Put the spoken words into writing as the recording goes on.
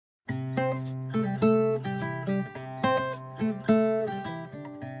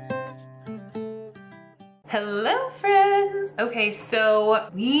Hello friends! Okay, so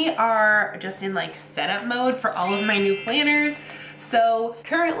we are just in like setup mode for all of my new planners. So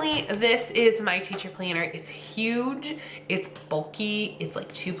currently this is my teacher planner. It's huge, it's bulky, it's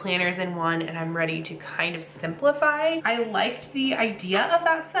like 2 planners in one, and I'm ready to kind of simplify. I liked the idea of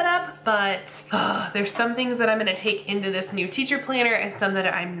that setup, but there's some things that I'm gonna take into this new teacher planner and some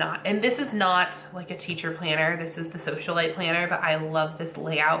that I'm not. And this is not like a teacher planner, this is the Socialite planner, but I love this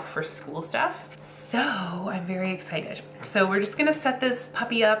layout for school stuff. So I'm very excited. So we're just gonna set this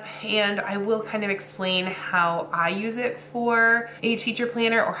puppy up and I will kind of explain how I use it for a teacher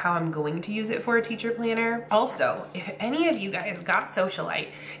planner or how I'm going to use it for a teacher planner. Also, if any of you guys got Socialite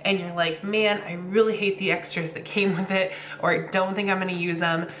and you're like, man, I really hate the extras that came with it, or I don't think I'm gonna use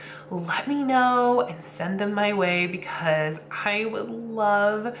them, let me know and send them my way because I would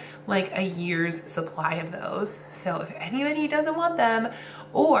love like a year's supply of those. So if anybody doesn't want them,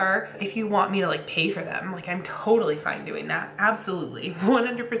 or if you want me to like pay for them, like I'm totally fine doing that. Absolutely,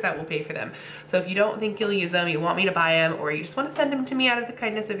 100% will pay for them. So if you don't think you'll use them, you want me to buy them, or you just want to send them to me out of the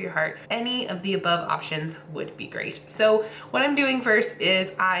kindness of your heart, any of the above options would be great. So what I'm doing first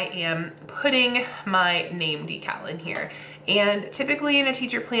is I am putting my name decal in here. And typically in a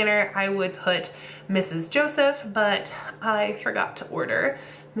teacher planner, I would put Mrs. Joseph, but I forgot to order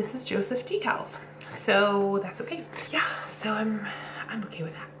Mrs. Joseph decals. So that's okay. Yeah, so I'm okay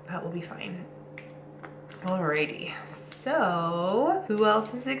with that. That will be fine. Alrighty, so who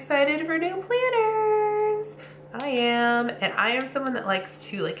else is excited for new planners? I am, and I am someone that likes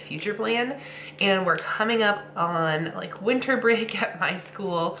to like future plan, and we're coming up on like winter break at my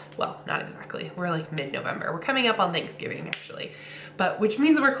school. Well, not exactly, we're like mid-November. We're coming up on Thanksgiving actually, but which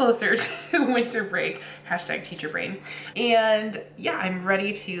means we're closer to winter break, hashtag teacher brain. And yeah, I'm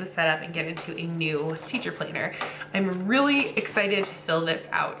ready to set up and get into a new teacher planner. I'm really excited to fill this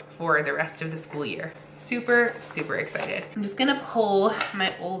out for the rest of the school year. Super, super excited. I'm just gonna pull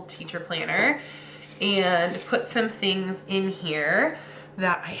my old teacher planner and put some things in here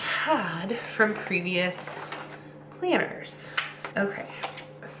that I had from previous planners. Okay,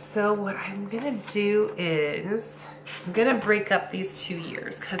 so what I'm gonna do is I'm gonna break up these 2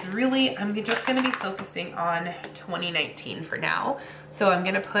 years because really I'm just gonna be focusing on 2019 for now. So I'm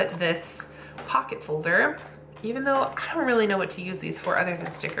gonna put this pocket folder, even though I don't really know what to use these for other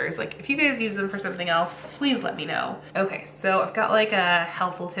than stickers. Like if you guys use them for something else, please let me know. Okay, so I've got like a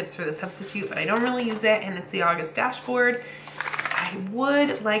helpful tips for the substitute, but I don't really use it, and it's the August dashboard. I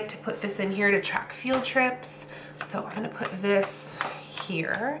would like to put this in here to track field trips. So I'm gonna put this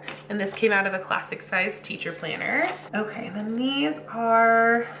here, and this came out of a classic size teacher planner. Okay, and then these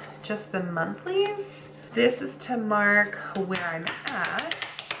are just the monthlies. This is to mark where I'm at.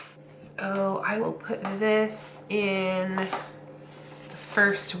 So I will put this in the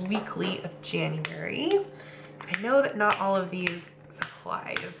first weekly of January. I know that not all of these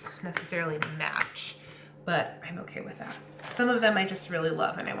supplies necessarily match, but I'm okay with that. Some of them I just really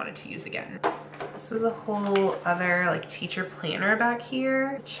love and I wanted to use again. This was a whole other like teacher planner back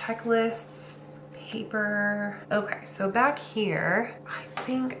here. Checklists, paper. Okay, so back here, I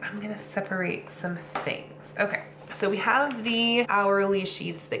think I'm gonna separate some things. Okay. So we have the hourly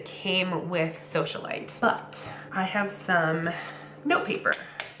sheets that came with Socialite, but I have some note paper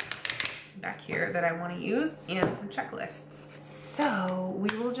back here that I want to use and some checklists. So we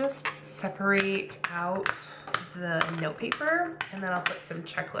will just separate out the note paper and then I'll put some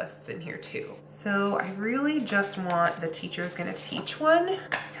checklists in here too. So I really just want the teacher's gonna teach one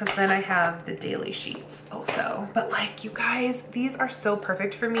because then I have the daily sheets also. But like you guys, these are so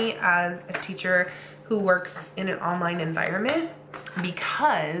perfect for me as a teacher who works in an online environment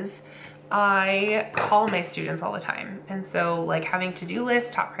because I call my students all the time. And so like having to-do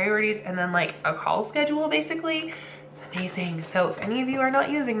lists, top priorities, and then like a call schedule basically, it's amazing. So if any of you are not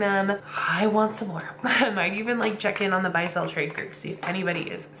using them, I want some more. I might even like check in on the buy sell trade group, see if anybody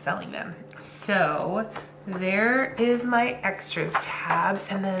is selling them. So there is my extras tab,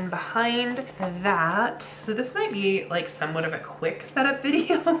 and then behind that, so this might be like somewhat of a quick setup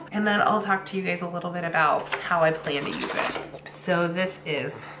video, and then I'll talk to you guys a little bit about how I plan to use it. So this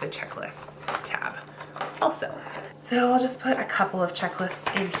is the checklists tab also. So I'll just put a couple of checklists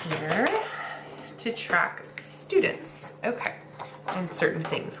in here to track students. Okay, and certain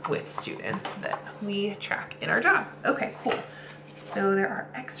things with students that we track in our job. Okay, cool. So there are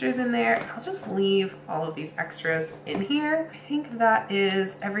extras in there, and I'll just leave all of these extras in here. I think that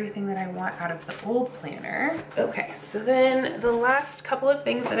is everything that I want out of the old planner. Okay, so then the last couple of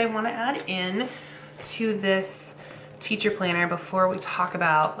things that I want to add in to this teacher planner before we talk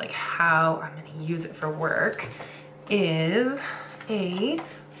about like how I'm going to use it for work is a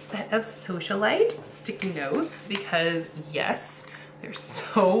set of Socialite sticky notes because yes, they're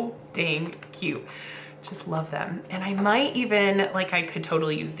so dang cute. Just love them. And I might even, like, I could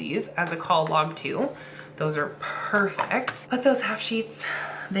totally use these as a call log too. Those are perfect. But those half sheets,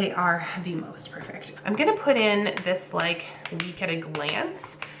 they are the most perfect. I'm gonna put in this like week at a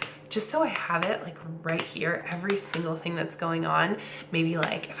glance, just so I have it like right here, every single thing that's going on. Maybe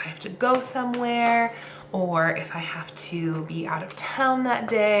like if I have to go somewhere, or if I have to be out of town that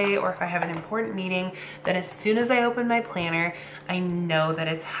day, or if I have an important meeting, then as soon as I open my planner, I know that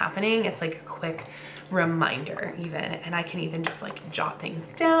it's happening. It's like a quick reminder even, and I can even just like jot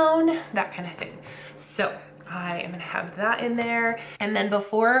things down, that kind of thing. So I am gonna have that in there. And then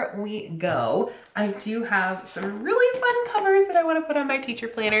before we go, I do have some really fun covers that I wanna put on my teacher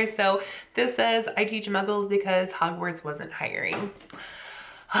planner. So this says, I teach Muggles because Hogwarts wasn't hiring.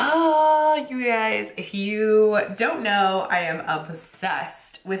 Oh, you guys, if you don't know, I am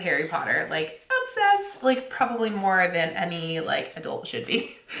obsessed with Harry Potter, like obsessed, like probably more than any like adult should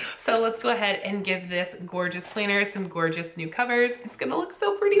be. So let's go ahead and give this gorgeous planner some gorgeous new covers. It's gonna look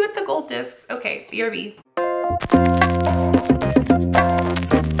so pretty with the gold discs. Okay, BRB.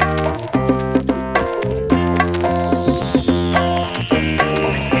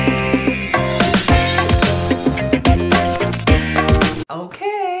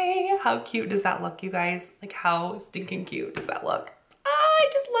 Okay, how cute does that look, you guys? Like how stinking cute does that look? I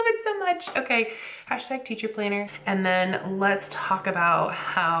just love it so much. Okay, hashtag teacher planner. And then let's talk about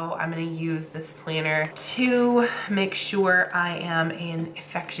how I'm gonna use this planner to make sure I am an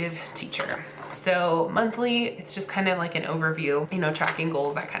effective teacher. So monthly, it's just kind of like an overview, you know, tracking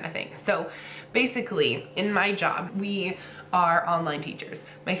goals, that kind of thing. So basically in my job, we are online teachers.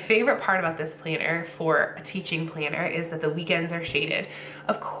 My favorite part about this planner for a teaching planner is that the weekends are shaded.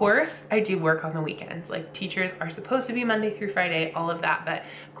 Of course, I do work on the weekends. Like teachers are supposed to be Monday through Friday, all of that. But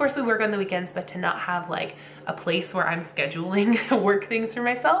of course we work on the weekends, but to not have like a place where I'm scheduling work things for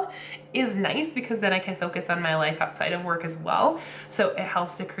myself is nice, because then I can focus on my life outside of work as well. So it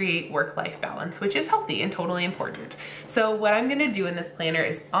helps to create work-life balance, which is healthy and totally important. So what I'm gonna do in this planner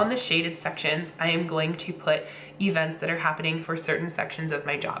is on the shaded sections, I am going to put events that are happening for certain sections of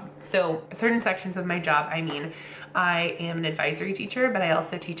my job. So certain sections of my job, I mean, I am an advisory teacher, but I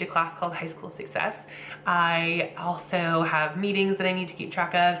also teach a class called High School Success. I also have meetings that I need to keep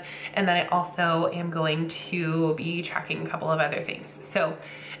track of. And then I also am going to be tracking a couple of other things. So,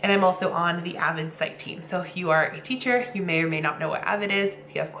 and I'm also on the AVID site team. So if you are a teacher, you may or may not know what AVID is.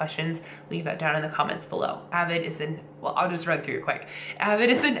 If you have questions, leave that down in the comments below. AVID is well, I'll just run through it quick. AVID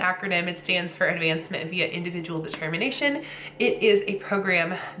is an acronym. It stands for Advancement via Individual Determination. It is a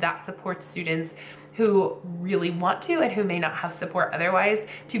program that supports students who really want to and who may not have support otherwise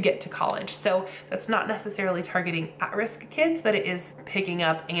to get to college. So that's not necessarily targeting at-risk kids, but it is picking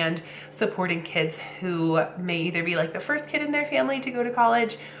up and supporting kids who may either be like the first kid in their family to go to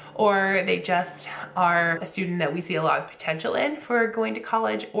college, or they just are a student that we see a lot of potential in for going to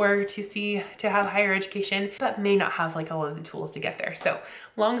college or to have higher education, but may not have like all of the tools to get there. So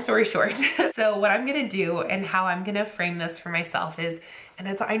long story short, so what I'm gonna do and how I'm gonna frame this for myself is,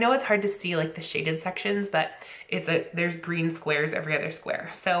 and I know it's hard to see like the shaded sections, but there's green squares every other square.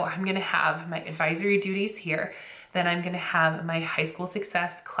 So I'm gonna have my advisory duties here. Then I'm gonna have my high school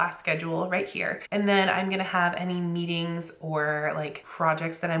success class schedule right here. And then I'm gonna have any meetings or like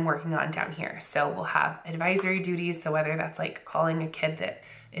projects that I'm working on down here. So we'll have advisory duties. So whether that's like calling a kid that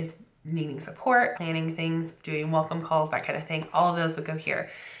is needing support, planning things, doing welcome calls, that kind of thing, all of those would go here.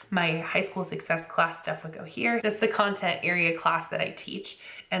 My high school success class stuff would go here. That's the content area class that I teach.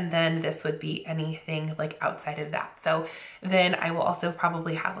 And then this would be anything like outside of that. So then I will also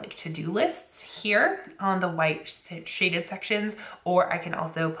probably have like to-do lists here on the white shaded sections, or I can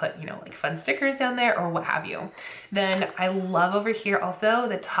also put, you know, like fun stickers down there or what have you. Then I love over here also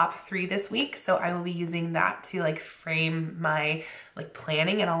the top 3 this week. So I will be using that to like frame my like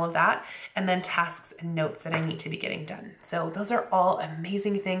planning and all of that. And then tasks and notes that I need to be getting done. So those are all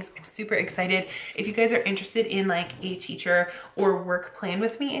amazing things. I'm super excited. If you guys are interested in like a teacher or work plan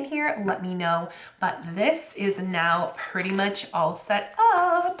with me in here, let me know. But this is now pretty much all set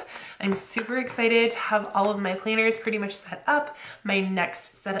up. I'm super excited to have all of my planners pretty much set up. My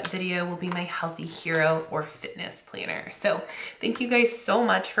next setup video will be my healthy hero or fitness planner. So thank you guys so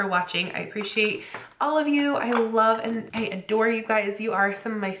much for watching. I appreciate all of you. I love and I adore you guys. You are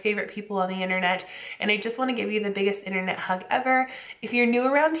some of my favorite people on the internet, and I just want to give you the biggest internet hug ever. If you're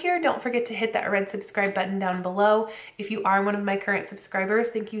new around here, don't forget to hit that red subscribe button down below. If you are one of my current subscribers,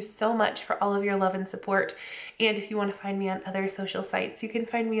 thank you so much for all of your love and support. And if you want to find me on other social sites, you can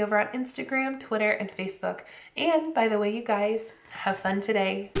find me over on Instagram, Twitter, and Facebook. And by the way, you guys, have fun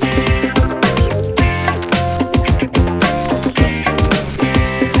today.